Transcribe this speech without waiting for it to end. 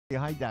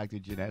Hi, Dr.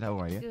 Janette. How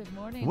are you? Good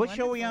morning. What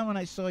show were you on when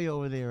I saw you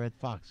over there at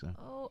Fox?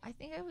 Oh, I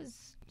think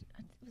was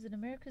it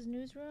America's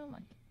Newsroom?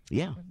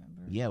 Yeah. Remember.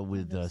 Yeah,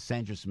 with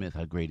Sandra Smith.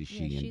 How great is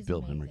she? Yeah, and she's Bill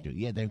amazing. Hemmer.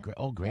 Yeah, they're great.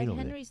 Oh, great Ed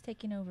over Henry's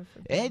taking over for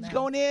Bill there. Ed's now.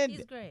 going in.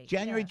 He's great.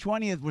 January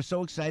 20th. We're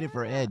so excited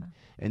for Ed.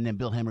 And then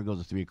Bill Hemmer goes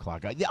at 3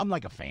 o'clock. I'm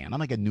like a fan. I'm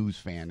like a news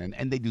fan.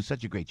 And they do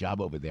such a great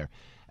job over there.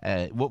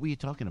 What were you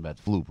talking about?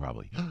 Flu,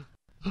 probably.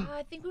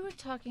 I think we were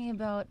talking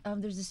about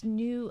there's this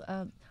new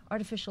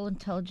artificial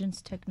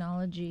intelligence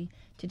technology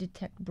to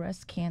detect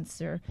breast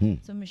cancer.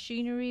 So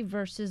machinery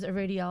versus a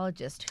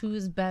radiologist. Who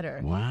is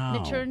better? Wow.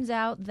 And it turns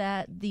out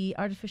that the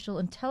artificial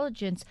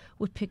intelligence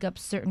would pick up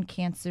certain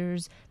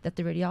cancers that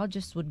the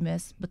radiologist would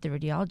miss, but the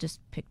radiologist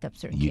picked up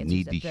certain cancers. You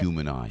need the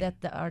human eye.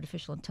 That the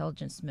artificial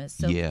intelligence missed.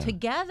 So Yeah.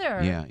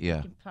 together, Yeah.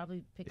 you can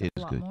probably pick up a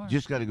lot good. more.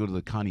 Just got to go to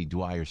the Connie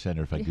Dwyer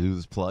Center, if I can do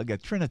this plug,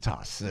 at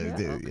Trinitas,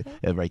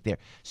 right there.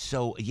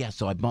 So,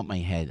 so I bumped my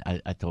head.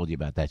 I told you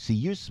about that. See,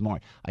 you're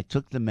smart. I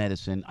took the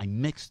medicine. I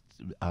mixed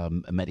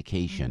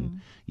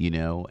medication,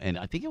 and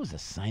I think it was a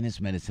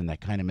sinus medicine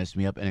that kind of messed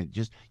me up. And it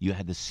just, you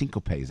had the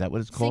syncope. Is that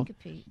what it's called?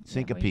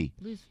 Syncope.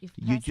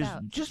 You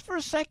just for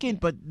a second,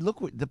 but look,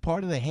 the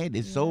part of the head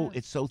is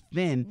it's so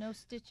thin. No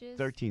stitches.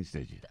 13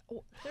 stitches.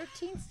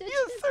 13 stitches?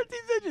 Yes, 13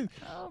 stitches.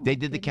 Oh, They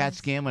did the CAT goodness.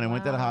 scan when I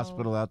went to the Wow.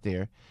 hospital out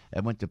there. I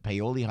went to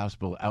Paoli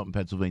Hospital out in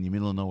Pennsylvania,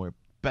 middle of nowhere.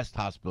 Best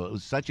hospital. It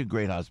was such a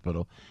great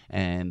hospital.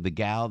 And the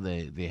gal,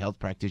 the health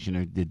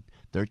practitioner, did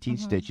 13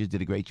 stitches, did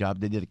a great job.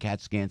 They did a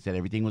CAT scan, said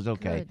everything was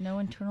okay. Good. No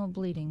internal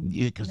bleeding.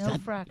 Yeah, 'cause no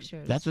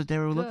fractures. That's what they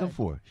were looking Good.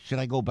 for. Should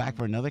I go back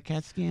for another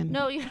CAT scan?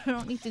 No, you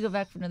don't need to go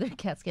back for another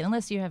CAT scan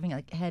unless you're having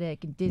like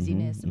headache and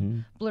dizziness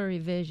and blurry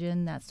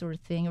vision, that sort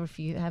of thing, or if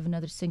you have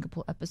another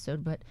syncopal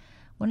episode. But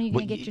when are you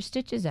going to get your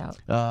stitches out?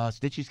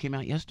 Stitches came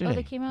out yesterday. Oh,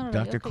 they came out already.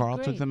 Dr. Okay, Carl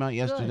took great. them out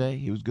yesterday.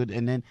 He was good.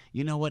 And then,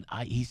 you know what?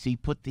 He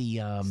put the...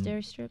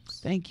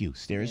 Steri-strips? Thank you.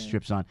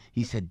 Steri-strips on.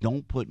 He said,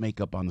 don't put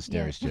makeup on the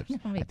Steri-strips. No I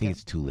think makeup.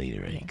 it's too late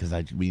already because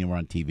we were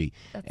on TV.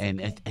 That's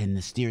and okay. and the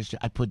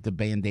Steri-strips, I put the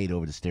Band-Aid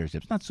over the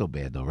Steri-strips. Not so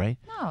bad though, right?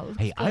 No. it's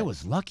Hey, I good.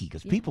 was lucky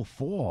because people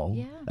fall.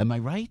 Yeah. Am I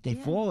right? They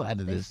Yeah, fall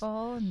out of they this.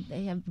 fall and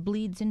they have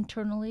bleeds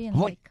internally and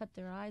Hoy. they cut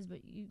their eyes,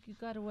 but you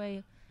got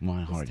away.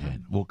 My hard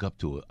head. Woke up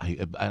to it.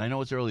 And I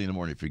know it's early in the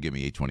morning. Forgive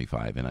me,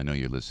 8:25, and I know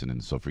you're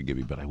listening, so forgive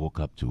me. But I woke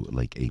up to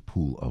like a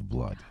pool of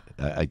blood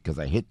because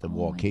I hit the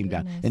wall, my came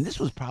down, goodness. and this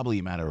was probably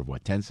a matter of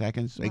 10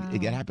 seconds.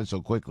 It happened so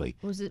quickly.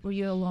 Were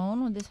you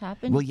alone when this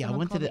happened? Well, yeah, I Someone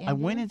went called the I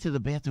went ambulance? into the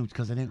bathroom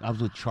because I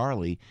was with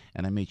Charlie,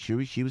 and I made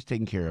sure she was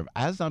taken care of.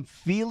 As I'm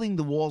feeling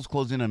the walls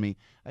close in on me,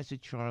 I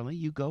said, Charlie,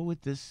 you go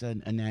with this a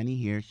nanny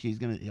here. She's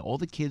gonna. All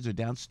the kids are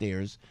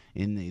downstairs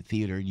in the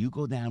theater. You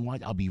go down.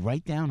 Watch. I'll be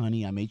right down,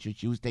 honey. I made sure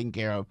she was taken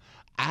care of.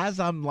 As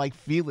I'm like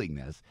feeling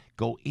this,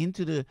 go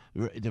into the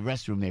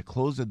restroom there,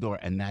 close the door,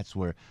 and that's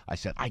where I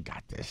said, I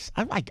got this.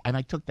 And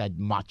I took that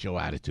macho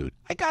attitude.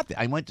 I got this.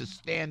 I went to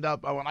stand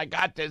up. I went, I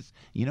got this.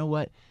 You know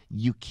what?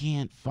 You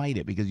can't fight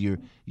it because your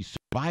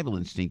survival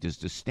instinct is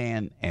to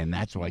stand, and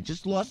that's why I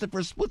just lost it for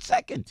a split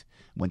second.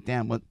 Went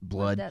down with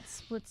blood. That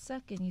split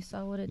second, you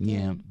saw what it did.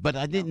 Yeah, but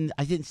I didn't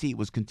see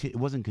it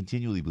wasn't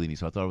continually bleeding,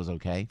 so I thought it was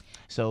okay.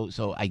 So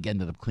I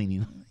ended up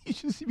cleaning. You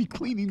should see me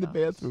cleaning the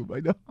bathroom. I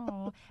know.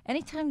 Oh,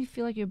 anytime you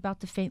feel like you're about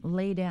to faint,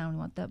 lay down. You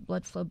want that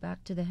blood flow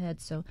back to the head,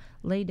 so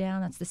lay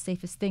down. That's the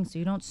safest thing, so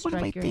you don't What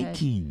am I strike your head.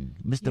 thinking,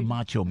 Mr.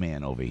 Macho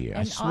Man over here? I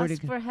And swear to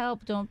ask God. for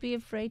help. Don't be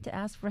afraid to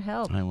ask for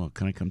help. I will.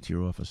 Can I come to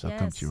your office? I'll come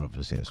to Yes, your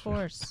office. Of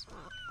course.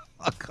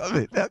 I'll come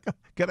in.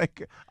 Can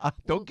I?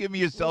 Don't give me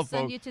your cell We'll phone.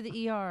 send you to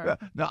the ER.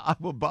 No, I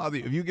will bother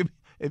you.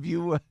 If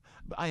you,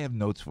 I have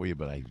notes for you,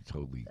 but I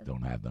totally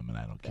don't have them, and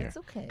I don't care. That's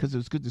okay. Because it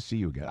was good to see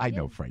you again. I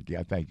know, Frankie.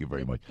 I thank you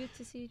very much. Good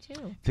to see you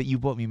too. That you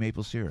bought me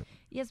maple syrup.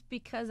 Yes,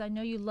 because I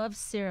know you love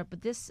syrup,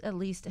 but this at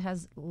least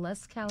has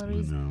less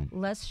calories, know.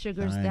 less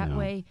sugars. I That know.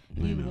 way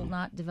I you know. will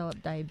not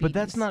develop diabetes. But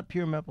that's not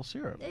pure maple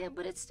syrup. Yeah,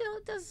 but it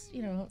does,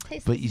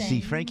 taste But the you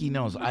see, same. Frankie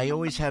knows. I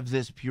always have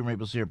this pure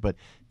maple syrup, but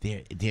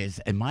there's,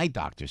 and my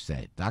doctor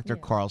said, Dr.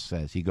 Carl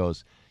says, he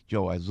goes,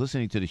 Joe, I was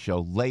listening to the show,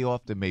 lay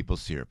off the maple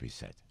syrup, he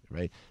said,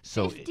 right?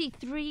 So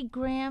 53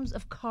 grams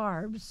of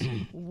carbs.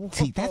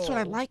 see, that's what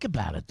I like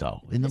about it, though,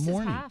 in This the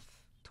morning. is half.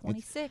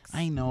 26.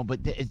 I know,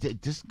 but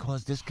this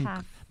can,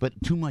 Half. but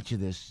too much of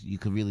this, you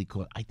could really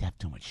cause, I'd have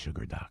too much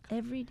sugar, Doc.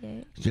 Every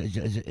day.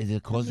 Is it How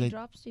cause many it?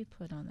 drops do you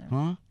put on there?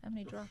 Huh? How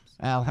many drops?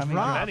 Al, how many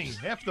Drops. drops?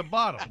 Half the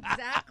bottle.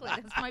 Exactly.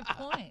 That's my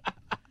point.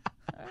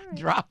 All right.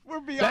 Drop. We're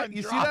beyond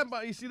You see drops.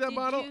 that? You see that Did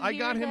bottle? you I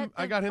got hear him.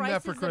 that I got the him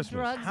that for prices of Christmas.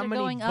 drugs How are many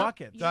going up?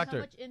 buckets, You know how Doctor?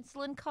 much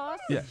insulin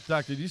costs? Yeah,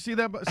 doctor. Do you see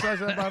that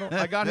size of that bottle?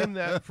 I got him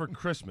that for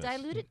Christmas.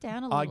 Dilute it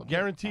down a I little bit.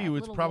 guarantee Add you, a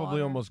it's little probably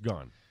water. almost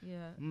gone.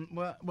 Yeah.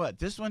 What?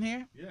 This one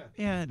here? Yeah.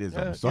 Yeah, it is. Yeah,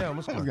 almost yeah,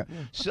 almost gone.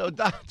 So,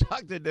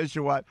 Dr.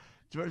 Nesheiwat,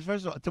 First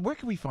of all, so where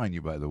can we find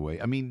you, by the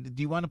way? I mean,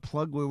 do you want to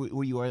plug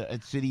where you are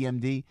at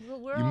CityMD?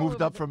 Well, You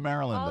moved up from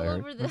Maryland all there.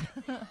 over the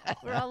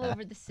we're all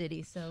over the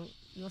city, so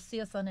you'll see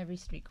us on every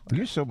street corner.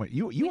 You're so much.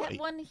 You We have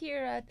one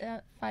here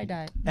at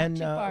Fidei, And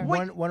not too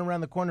far. one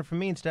around the corner from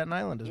me in Staten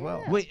Island as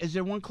well. Yeah. Wait, is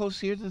there one close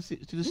here to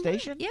the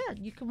station? Yeah,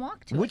 you can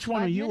walk to it. Which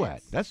one are 5 you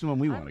minutes. at? That's the one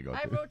we want to go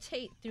I to.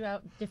 rotate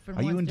throughout different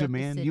Are ones you in throughout the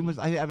demand? city. You must.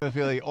 I have a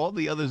feeling all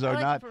the others are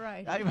like not.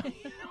 variety.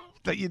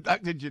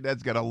 Dr.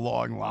 Janette's got a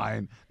long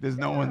line. There's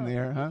no one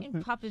there, huh? You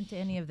can pop into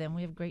any of them.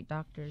 We have great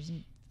doctors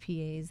and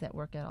PAs that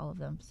work at all of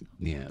them. So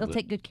Yeah. they'll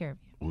take good care of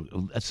you.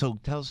 So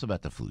tell us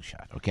about the flu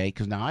shot, okay?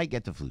 Because now I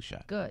get the flu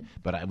shot. Good.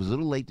 But I was a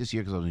little late this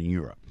year because I was in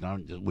Europe,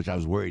 which I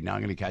was worried. Now I'm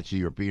going to catch the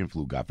European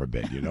flu, God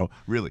forbid,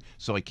 really.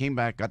 So I came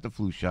back, got the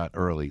flu shot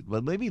early,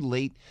 but maybe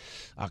late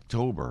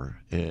October,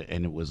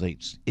 and it was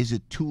late. Is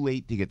it too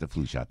late to get the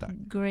flu shot, Doc?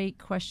 Great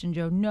question,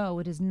 Joe. No,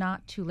 it is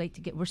not too late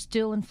to get. We're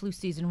still in flu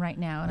season right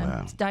now, and Wow.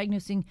 I'm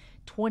diagnosing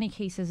 20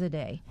 cases a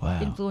day.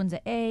 Wow. Influenza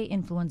A,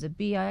 influenza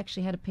B. I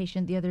actually had a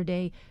patient the other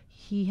day.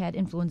 He had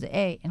influenza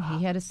A, and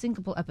he had a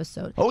syncopal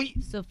episode. Oh,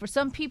 So for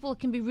some people, it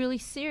can be really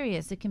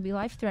serious. It can be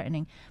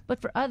life-threatening. But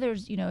for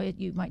others, you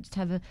might just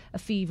have a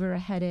fever, a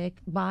headache,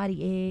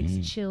 body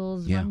aches,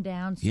 chills, Yeah. run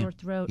down, Yeah. sore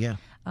throat. Yeah.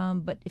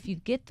 But if you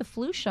get the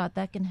flu shot,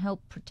 that can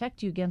help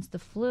protect you against the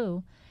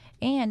flu.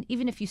 And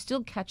even if you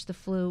still catch the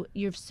flu,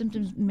 your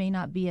symptoms may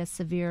not be as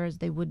severe as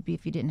they would be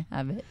if you didn't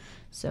have it.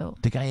 So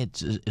The guy had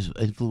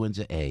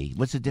influenza A.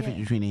 What's the difference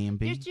Yeah. between A and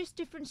B? there's just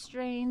different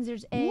strains.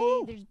 There's A,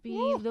 Woo! there's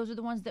B. Those are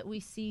the ones that we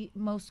see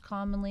most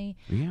commonly.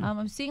 Yeah.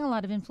 I'm seeing a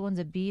lot of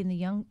influenza B in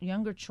the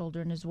younger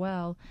children as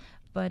well.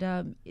 But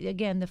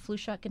again, the flu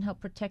shot can help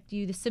protect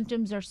you. The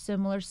symptoms are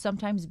similar.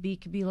 Sometimes B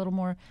could be a little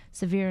more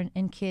severe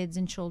in kids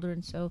and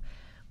children. So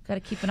got to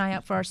keep an eye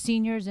out for our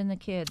seniors and the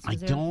kids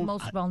because they're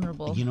most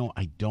vulnerable.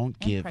 I don't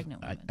give.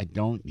 pregnant women. I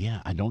don't.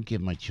 Yeah, I don't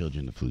give my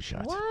children the flu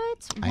shots.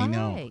 What? I Why?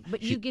 know.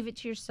 But you give it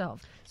to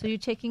yourself. So you're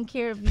taking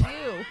care of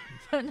you,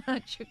 but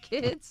not your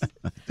kids.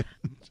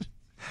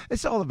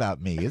 It's all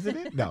about me, isn't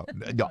it? No.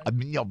 I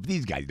mean,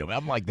 these guys don't.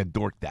 I'm like the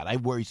dork dad. I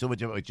worry so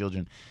much about my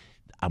children.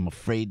 I'm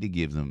afraid to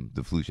give them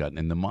the flu shot,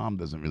 and the mom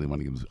doesn't really want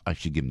to give them. I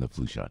should give them the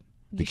flu shot.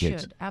 The You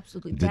kids. should,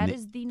 absolutely. The That na-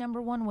 is the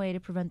number one way to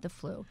prevent the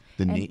flu.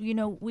 The And,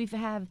 na- we've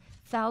had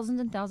thousands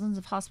and thousands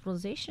of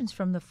hospitalizations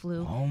from the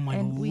flu. Oh, my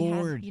and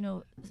Lord. we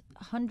have,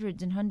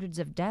 hundreds and hundreds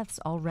of deaths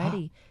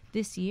already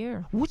this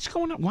year. What's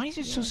going on? Why is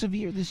it so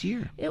severe this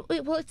year?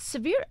 Well, it's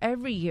severe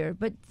every year,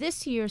 but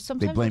this year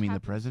sometimes They it blaming the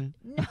happens- president?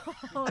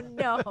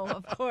 No,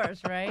 of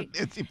course, right?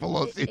 Nancy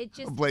Pelosi It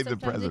just blame the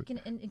sometimes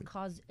president. it can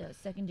cause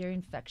secondary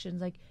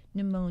infections like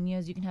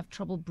pneumonias. You can have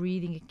trouble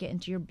breathing. It can get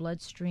into your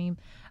bloodstream.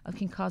 It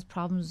can cause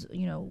problems,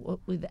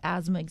 with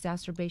asthma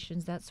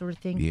exacerbations, that sort of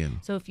thing. Yeah.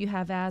 So if you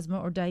have asthma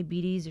or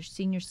diabetes or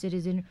senior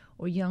citizen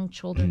or young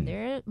children,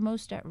 they're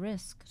most at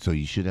risk. So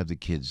you should have the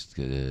kids.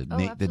 The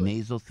absolutely.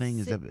 nasal thing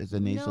is the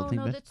nasal thing.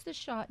 No, best? that's the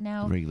shot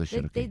now. Regular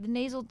shot, okay. The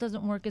nasal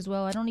doesn't work as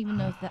well. I don't even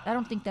know if that. I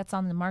don't think that's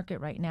on the market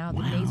right now. The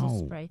Wow.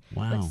 nasal spray.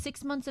 Wow. But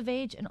 6 months of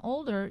age and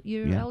older,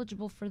 you're Yeah.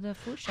 eligible for the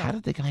flu shot. How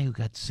did the guy who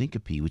got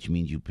syncope, which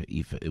means which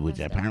Passed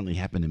out. apparently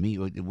happened to me,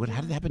 how did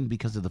it happen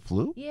because of the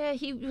flu? Yeah,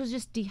 he was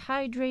just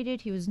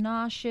dehydrated. He was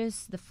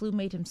nauseous. The flu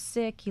made him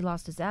sick. He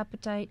lost his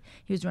appetite.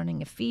 He was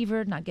running a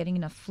fever, not getting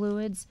enough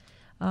fluids.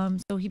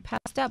 So he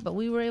passed out, but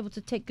we were able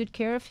to take good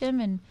care of him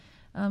and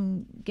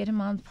get him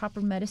on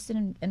proper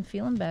medicine and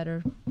feel him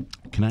better.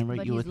 Can I write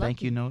But you a he's thank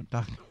lucky. you note,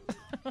 Doc?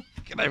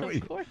 Can I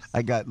write? Of course.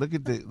 I got. Look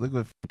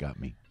what got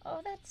me. Oh,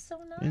 that's so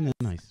nice. Isn't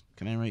that nice?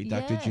 Can I write,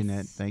 Dr.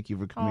 Janette? Yes. Thank you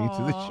for coming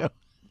to the Aw, show.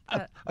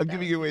 I'm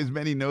giving away as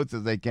many notes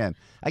as I can.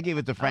 I gave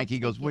it to Frank. He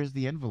goes, take it. "Where's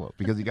the envelope?"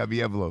 Because he got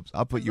me envelopes.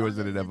 I'll put As yours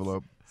long in an as it's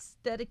envelope.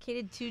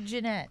 Dedicated to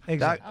Jeanette.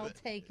 Exactly. I'll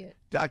take it.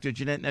 Dr.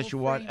 Janette We'll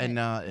Nesheiwat, frame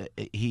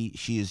and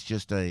she is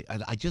just I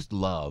just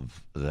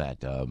love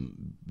that.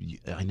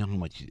 I know how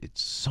much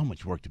it's so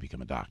much work to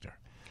become a doctor.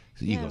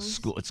 So you Yeah, go we to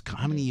school. It's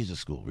how many years of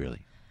school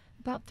really?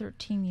 About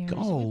 13 years.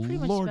 Oh, we pretty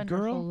much Lord, spent our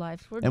girl. whole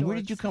lives. We're And where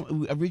did you dorks.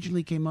 come?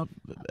 Originally came up.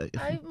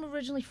 I'm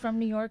originally from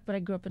New York, but I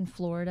grew up in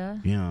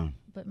Florida. Yeah.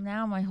 But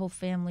now my whole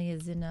family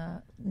is in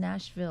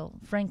Nashville,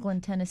 Franklin,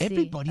 Tennessee.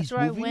 Everybody's That's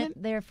where moving I went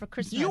in? there for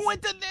Christmas. You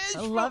went to I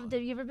Nashville. loved it.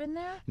 Have you ever been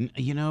there?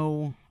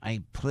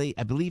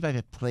 I believe I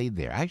have played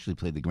there. I actually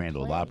played the Grand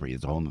Ole Played? Opry.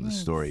 It's a whole other You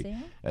story.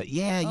 sing?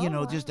 Yeah, Oh,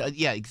 wow.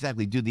 yeah,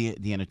 exactly. Do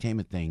the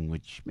entertainment thing,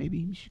 which maybe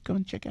you should come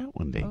and check out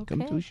one day. Come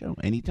to Okay. a show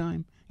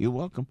anytime. You're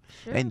welcome.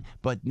 Sure.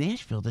 But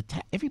Nashville,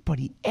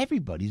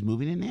 everybody's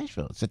moving in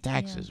Nashville. It's the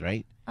taxes,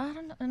 right? I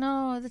don't know.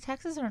 No, the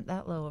taxes aren't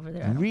that low over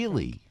there. I don't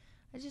Really? think.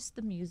 It's just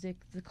the music,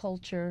 the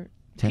culture.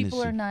 Tennessee.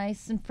 People are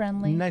nice and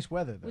friendly Nice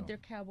weather, though. with their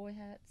cowboy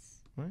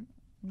hats. Right.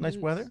 Nice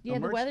Boots. weather? Yeah, The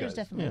the merch weather's guys.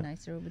 definitely Yeah.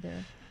 nicer over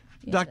there.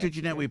 Yeah, Dr. that's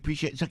Janette, true. we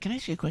appreciate it. So can I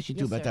ask you a question,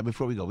 too, Yes, about sir. that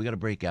before we go? We got to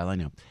break, Al, I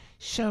know.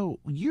 So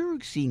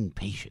you're seeing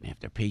patient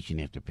after patient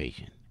after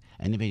patient.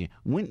 And the patient,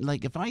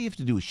 if I have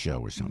to do a show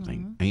or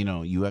something,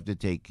 Mm-hmm. you have to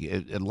take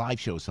a live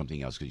show or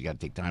something else because you got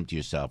to take time to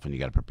yourself and you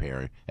got to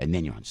prepare, and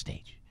then you're on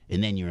stage.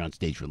 And then you're on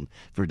stage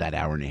for that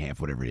hour and a half,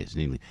 whatever it is.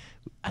 And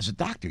as a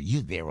doctor,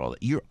 you're there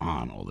you're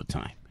on all the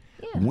time.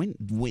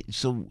 Yeah.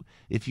 So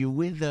if you're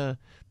with a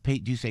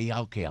patient, do you say,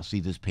 okay, I'll see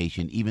this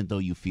patient, even though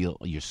you feel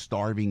you're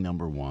starving,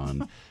 number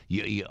one,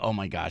 oh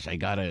my gosh, I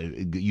got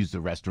to use the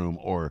restroom,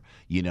 or,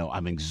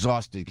 I'm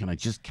exhausted. Can I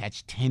just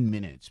catch 10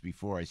 minutes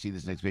before I see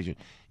this next patient?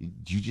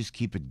 Do you just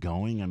keep it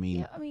going?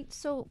 Yeah,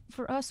 so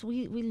for us,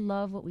 we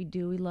love what we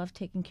do. We love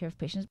taking care of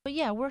patients. But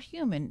yeah, we're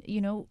human.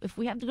 If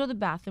we have to go to the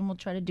bathroom, we'll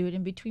try to do it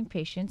in between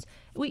patients.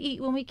 We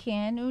eat when we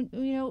can.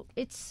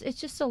 It's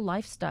just a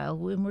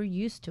lifestyle, and we're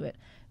used to it.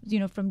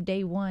 From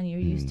day one, you're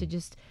used to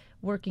just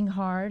working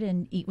hard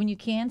and eat when you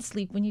can,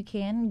 sleep when you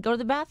can, go to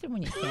the bathroom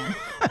when you can.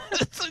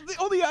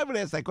 Only I would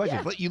ask that question.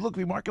 Yeah. But you look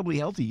remarkably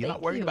healthy. You're not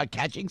Thank worried you. about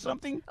catching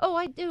something? Oh,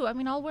 I do.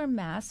 I'll wear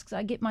masks.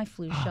 I get my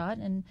flu shot,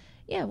 and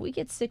yeah, we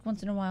get sick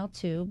once in a while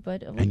too.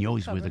 But And you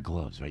always wear the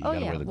gloves, right? You gotta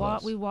yeah, wear the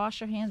gloves. we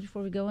wash our hands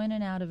before we go in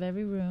and out of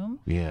every room.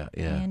 Yeah.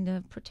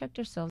 And protect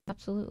ourselves.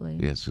 Absolutely.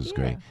 Yes, it's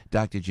great.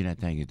 Dr. Jeanette,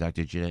 thank you.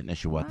 Dr. Jeanette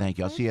Nesheiwat, thank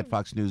you. I'll see you at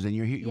pleasure. Fox News, and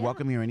you're here. You're Yeah.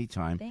 welcome here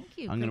anytime. Thank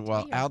you. I'm Great gonna. to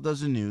Well, be here. Al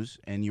does the news,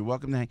 and you're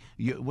welcome to hang.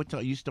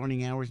 Are you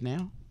starting hours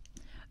now?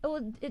 Oh,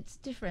 it's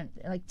different.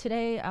 Like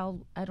today,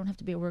 I don't have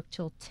to be at work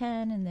till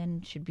 10, and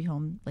then should be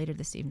home later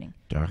this evening.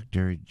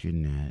 Dr.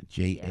 Jeanette,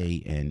 Janette,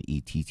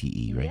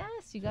 right?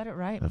 Yes, you got it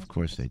right. Of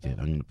course I did.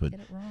 I'm Get it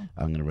wrong.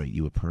 gonna write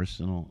you a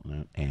personal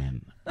note,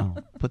 and I'll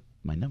put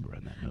my number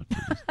on that note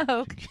too.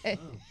 Okay.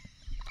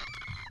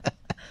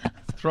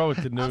 Throw it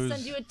to news. I'll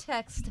send you a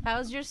text.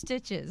 How's your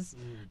stitches?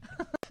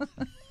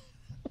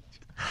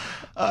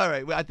 All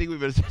right. Well, I think we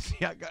better see.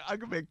 I'm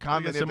gonna make a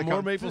comment. Get some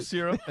more maple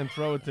syrup and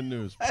throw it to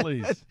news,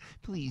 please.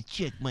 Please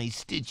check my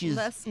stitches.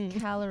 Less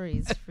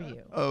calories for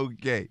you.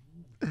 Okay.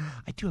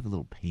 I do have a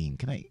little pain.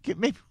 Maybe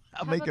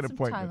I'll How make about an some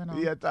appointment.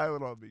 Tylenol? Yeah,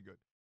 Tylenol would be good.